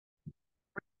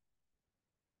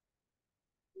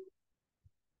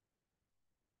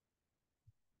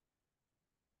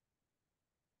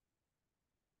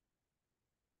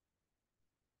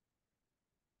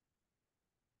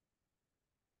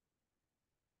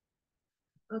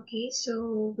Okay,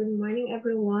 so good morning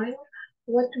everyone.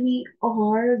 What we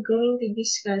are going to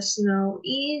discuss now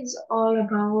is all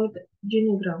about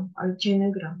genogram,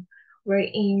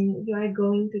 wherein you are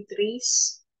going to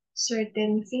trace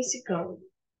certain physical,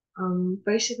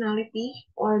 personality,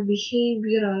 or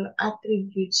behavioral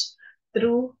attributes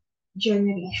through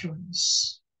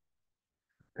generations.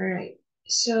 Alright,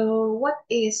 so what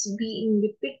is being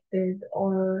depicted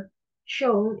or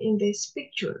shown in this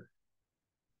picture?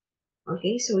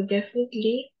 Okay, so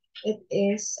definitely it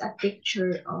is a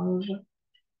picture of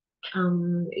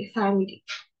a family.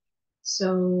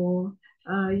 So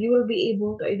you will be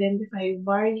able to identify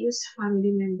various family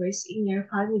members in your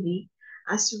family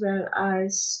as well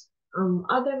as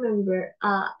other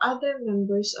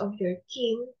members of your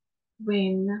kin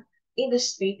when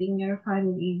illustrating your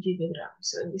family genogram.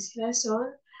 So in this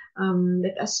lesson,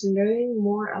 let us learn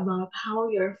more about how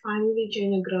your family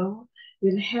genogram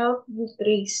will help you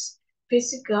trace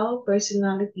physical,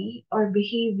 personality, or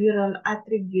behavioral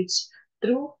attributes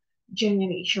through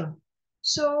generation.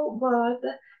 So, but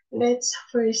let's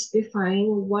first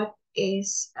define what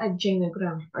is a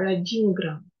genogram or a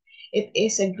genogram. It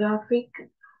is a graphic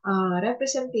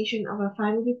representation of a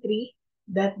family tree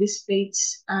that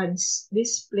displays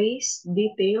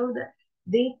detailed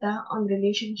data on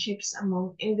relationships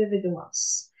among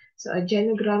individuals. So a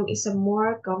genogram is a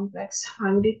more complex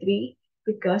family tree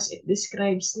because it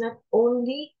describes not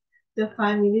only the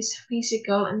family's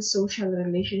physical and social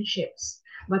relationships,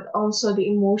 but also the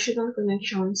emotional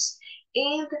connections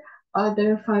and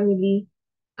other family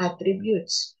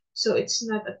attributes. So it's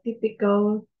not a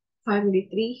typical family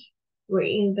tree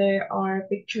wherein there are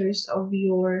pictures of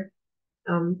your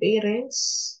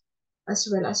parents as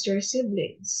well as your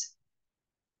siblings.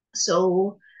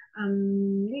 So,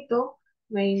 dito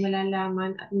may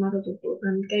malalaman at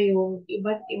matututunan kayong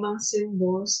iba't ibang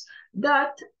symbols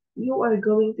that you are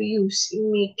going to use in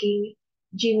making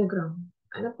genogram.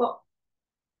 Ano po?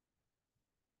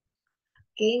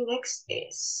 Okay, next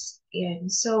is,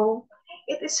 yan. So,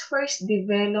 it is first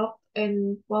developed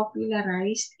and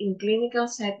popularized in clinical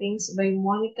settings by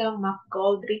Monica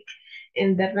McGoldrick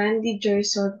and Randy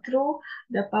Gerson through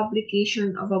the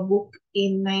publication of a book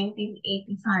in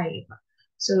 1985.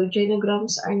 So,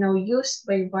 genograms are now used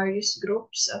by various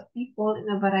groups of people in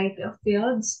a variety of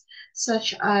fields,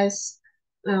 such as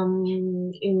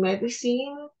in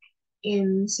medicine,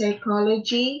 in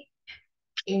psychology,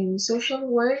 in social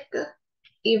work,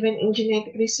 even in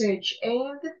genetic research,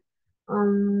 and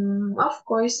of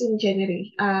course in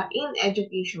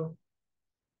education.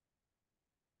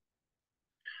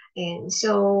 And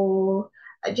so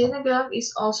a genogram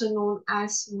is also known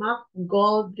as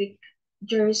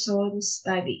McGoldrick-Gerson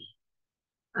study,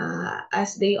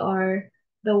 as they are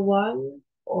the one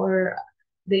or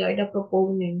they are the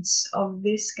proponents of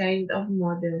this kind of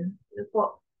model. Ano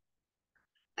po?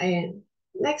 Ayan.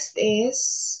 Next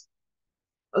is,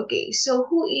 okay, so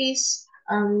who is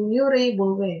Murray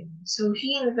Bowen? So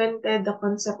he invented the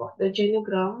concept of the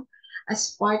genogram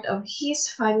as part of his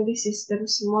family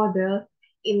systems model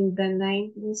in the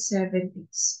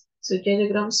 1970s. So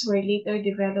genograms were later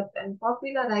developed and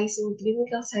popularized in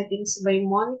clinical settings by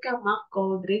Monica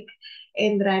McGoldrick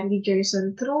and Randy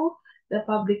Gerson through the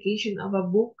publication of a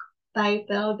book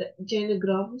titled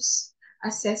Genograms,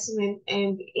 Assessment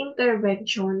and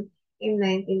Intervention in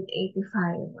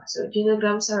 1985. So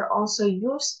genograms are also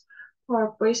used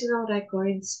for personal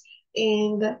records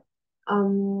and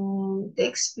to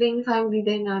explain family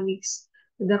dynamics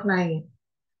to the client.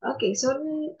 Okay, so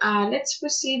let's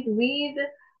proceed with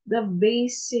the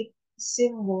basic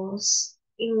symbols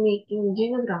in making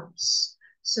genograms.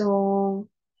 So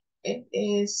it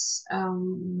is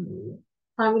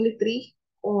family tree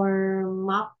or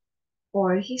map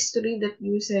or history that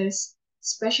uses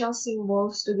special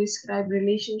symbols to describe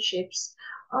relationships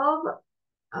of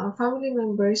family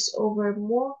members over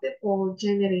multiple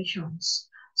generations.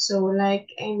 So like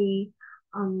any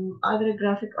other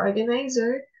graphic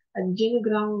organizer, a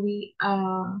genogram we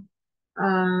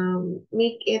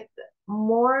make it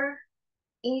more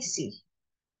easy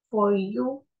for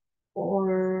you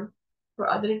or for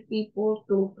other people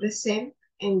to present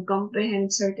and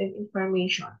comprehend certain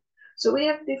information. So we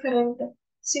have different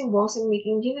symbols in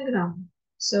making genogram.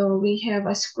 So we have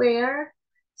a square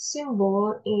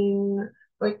symbol in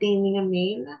pertaining a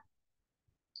male,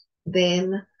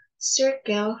 then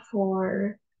circle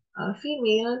for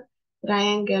female,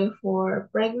 triangle for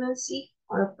pregnancy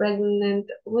or pregnant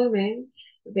women,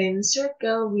 then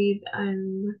circle with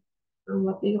an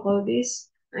what do you call this?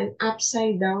 An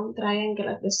upside down triangle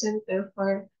at the center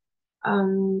for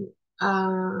um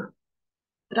uh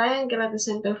triangle at the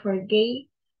center for gay,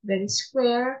 then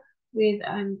square with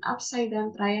an upside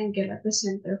down triangle at the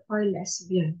center for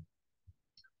lesbian.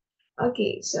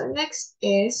 Okay, so next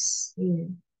is,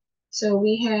 so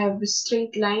we have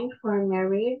straight line for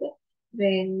married,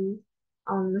 then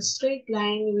straight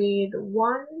line with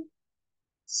one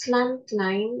slant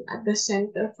line at the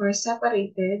center for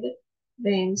separated,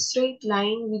 then straight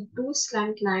line with two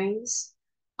slant lines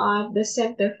at the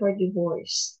center for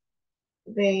divorce,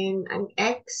 then an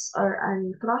X or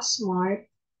an cross mark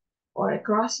or a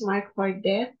cross mark for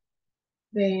death,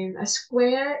 then a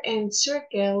square and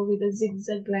circle with a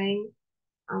zigzag line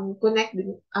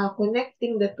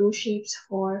connecting the two shapes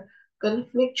for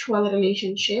conflictual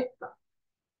relationship,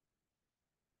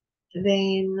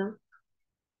 then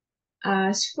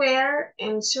a square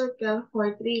and circle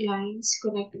for three lines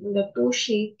connecting the two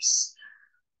shapes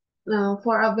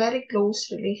for a very close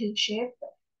relationship,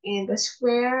 and a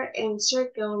square and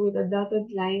circle with a dotted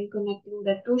line connecting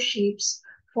the two shapes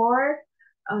for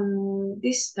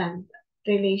distant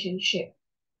relationship.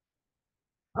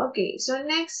 Okay, so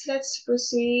next let's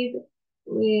proceed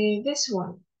with this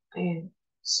one. Ayan.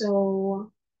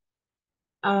 So,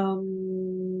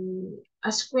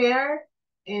 a square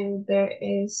and there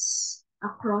is a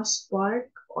cross mark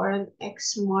or an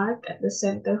X mark at the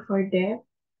center for death,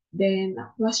 then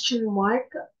a question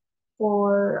mark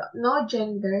for no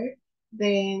gender,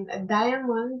 then a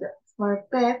diamond for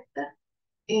pet,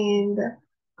 and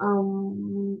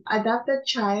adopted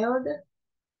child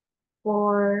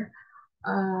for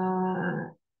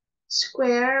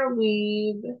square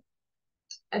with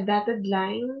dotted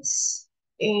lines,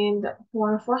 and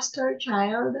for foster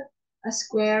child, a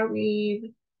square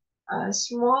with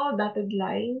small dotted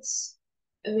lines.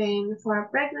 Then for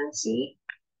pregnancy,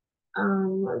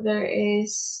 there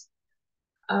is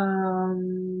a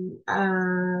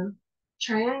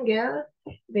triangle.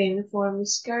 Then for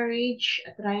miscarriage,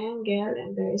 a triangle,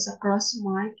 and there is a cross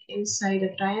mark inside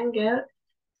the triangle.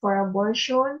 For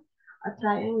abortion, a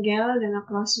triangle, then a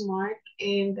cross mark,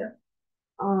 and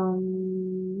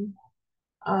um,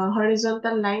 a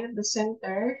horizontal line at the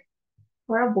center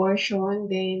for abortion.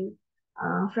 Then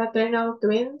fraternal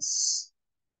twins,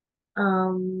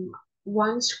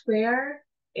 one square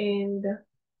and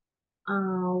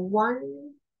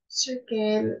one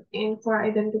circle, and for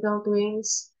identical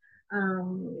twins,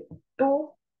 two,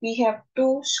 we have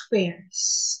two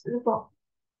squares. Ano po?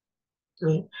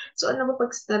 Okay. So, ano ba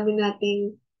pag sinabi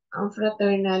nating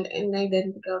fraternal and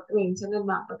identical twins? Ano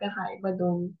ba ang pagkakaiba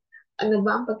doon? Ano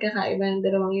ba ang pagkakaiba ng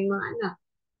dalawang yung mga anak?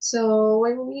 So,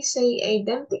 when we say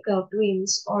identical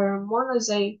twins or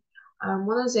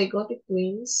monozygotic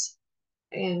twins,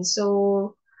 and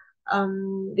so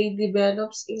they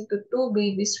develops into two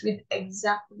babies with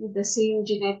exactly the same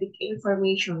genetic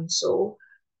information. So,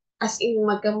 as in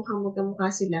magkamukha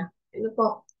sila. Ano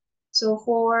po? So,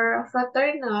 for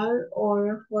fraternal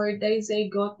or for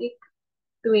dizygotic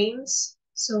twins,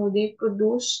 so they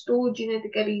produce two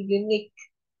genetically unique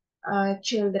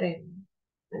children.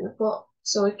 Ano po?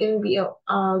 So, it can be a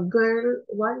girl,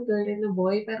 one girl and a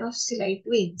boy, pero sila ay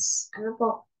twins. Ano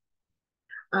po?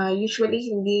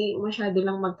 Usually, hindi masyado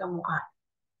lang magkamukha.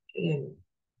 Ayan.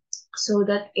 So,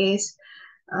 that is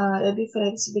the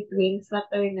difference between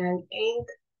fraternal and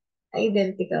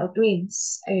identical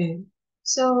twins. Ayan.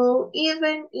 So,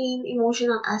 even in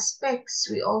emotional aspects,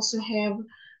 we also have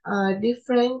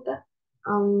different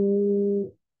um,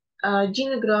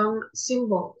 genogram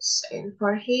symbols. And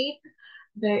for hate,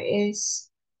 there is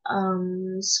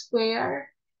square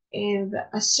and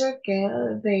a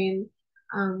circle, then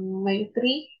may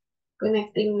three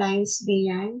connecting lines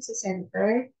diyan sa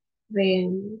center.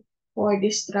 Then, for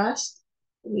distrust,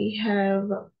 we have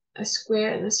a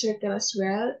square and a circle as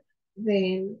well.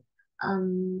 Then,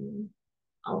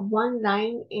 one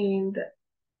line and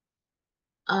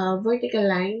vertical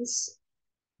lines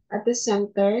at the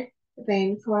center.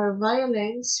 Then, for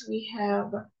violence, we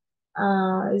have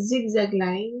zigzag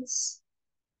lines.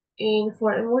 And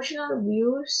for emotional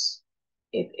abuse,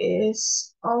 it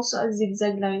is also a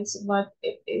zigzag lines, but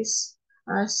it is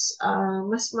as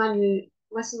mas maliit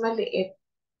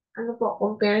ano po,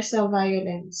 compare sa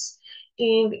violence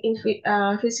and in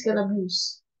physical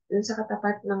abuse, dun sa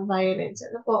katapat ng violence.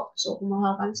 Ano po, so kung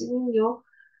makapansin ninyo,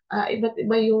 iba't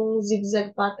iba yung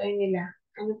zigzag pattern nila.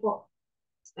 Ano po,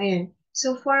 ayan.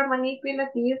 So for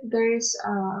manipulative, there's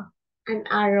an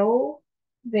arrow,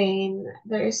 then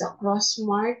there is a cross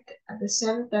mark at the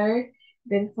center,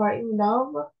 then for in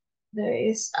love, there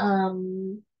is a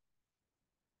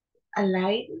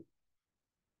line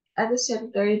at the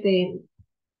center, then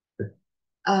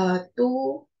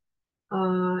two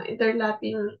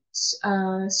interlapping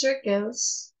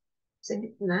circles sa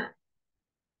gitna.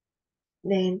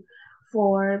 Then,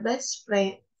 For best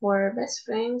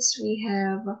friends, we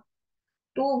have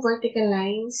two vertical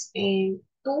lines and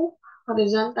two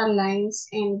horizontal lines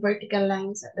and vertical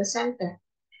lines at the center.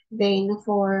 Then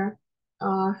for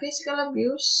physical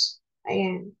abuse,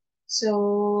 ayan.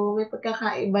 So may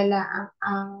pagkakaiba lang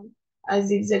ang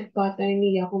zigzag pattern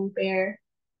niya compare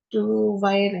to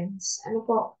violence. Ano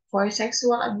po? For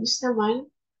sexual abuse naman,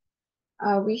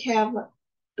 we have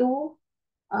two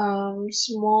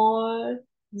small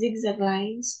zigzag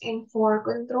lines, and for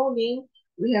controlling,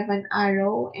 we have an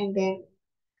arrow and then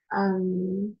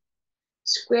um,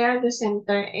 square the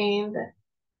center and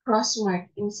cross mark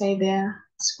inside the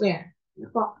square. Ano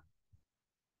po?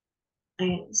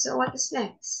 Ayan. So what is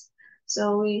next?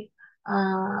 So we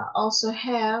also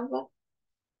have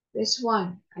this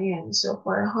one. Ayan. So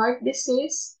for heart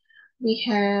disease, we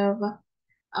have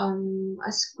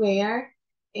a square,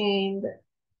 and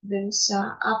dun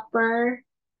sa upper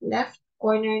left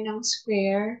corner ng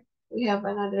square, we have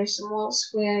another small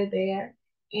square there,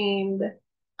 and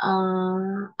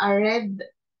a red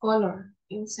color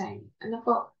inside. Ano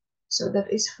po? So that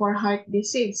is for heart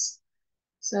disease.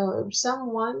 So if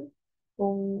someone,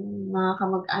 kung mga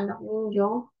kamag-anak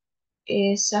ninyo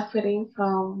is suffering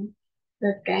from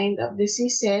that kind of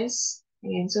diseases,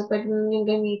 ayan, so pwede nyo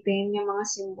gamitin yung mga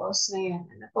symbols na yan.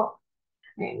 Ano po?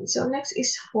 And so next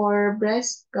is for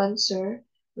breast cancer.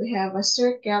 We have a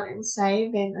circle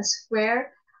inside, then a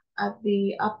square at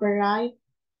the upper right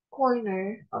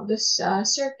corner of the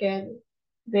circle,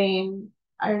 then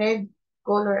a red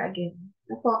color again.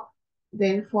 Ano po?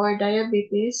 Then for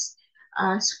diabetes,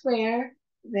 a square,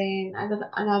 then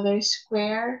another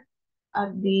square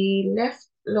at the left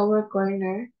lower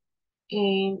corner,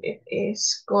 and it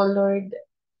is colored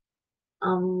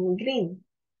green.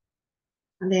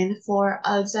 And then for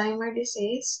Alzheimer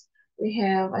disease, we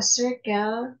have a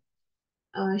circle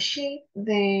shape.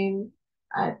 Then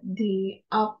at the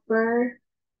upper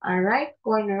right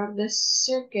corner of the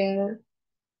circle,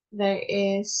 there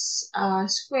is a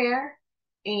square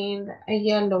and a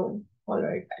yellow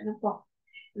colored. Ano po?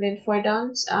 Then for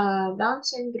Down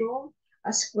syndrome,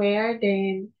 a square,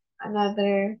 then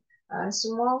another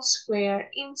small square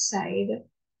inside,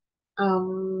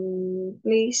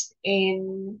 placed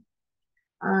in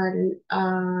uh,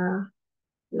 uh,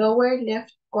 lower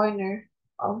left corner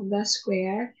of the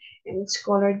square, and it's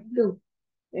colored blue.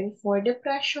 Then for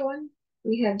depression,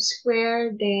 we have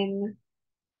square, then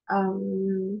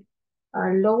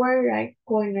our lower right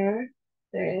corner,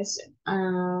 there is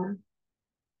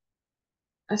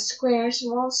a square,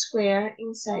 small square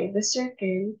inside the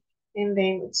circle, and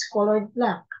then it's colored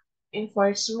black. And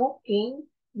for smoking,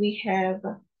 we have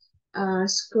a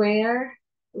square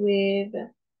with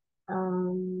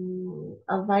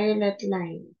a violet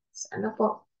line. Ano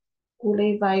po?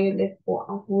 Kulay violet po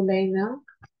ang kulay ng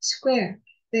square.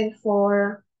 Then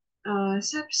for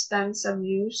substance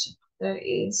abuse, there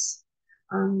is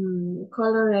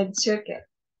color red circle.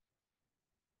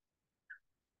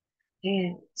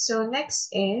 And so next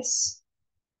is,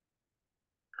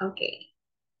 okay,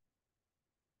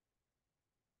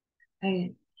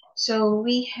 ayan. So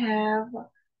we have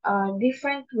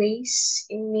different ways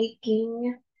in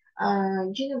making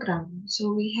genogram.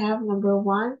 So we have number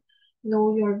one,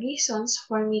 know your reasons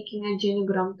for making a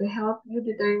genogram to help you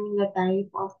determine the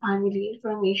type of family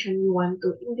information you want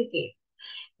to indicate.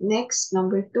 Next,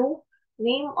 number two,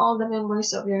 name all the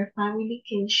members of your family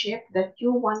kinship that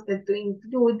you wanted to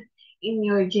include in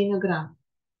your genogram.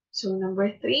 So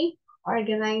number three,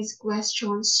 organize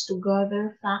questions to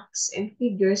gather facts and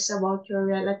figures about your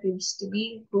relatives to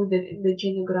be included in the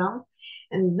genogram.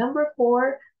 And number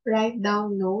four, write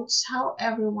down notes how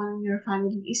everyone in your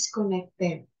family is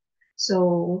connected.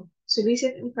 So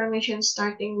solicit information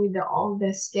starting with the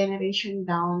oldest generation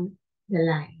down the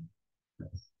line.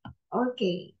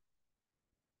 Okay.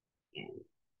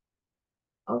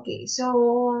 Okay,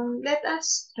 so let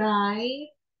us try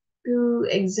to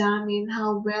examine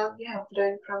how well you have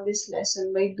learned from this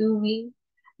lesson by doing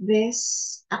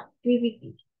this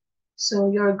activity.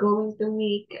 So you're going to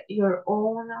make your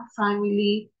own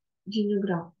family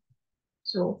genogram.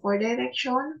 So for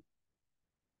direction,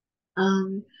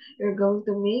 you're going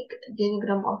to make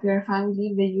genogram of your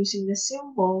family by using the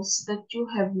symbols that you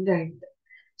have learned.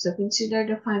 So consider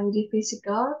the family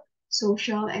physical,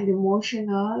 social, and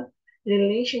emotional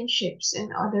relationships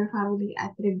and other family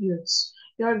attributes.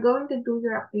 You're going to do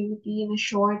your activity in a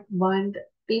short bond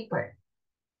paper.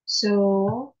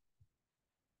 So,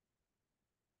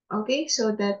 okay,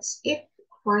 so that's it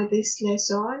for this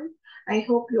lesson. I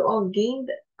hope you all gained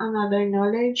another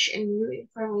knowledge and new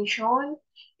information,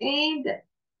 and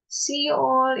see you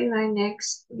all in our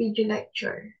next video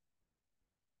lecture.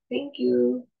 Thank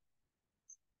you.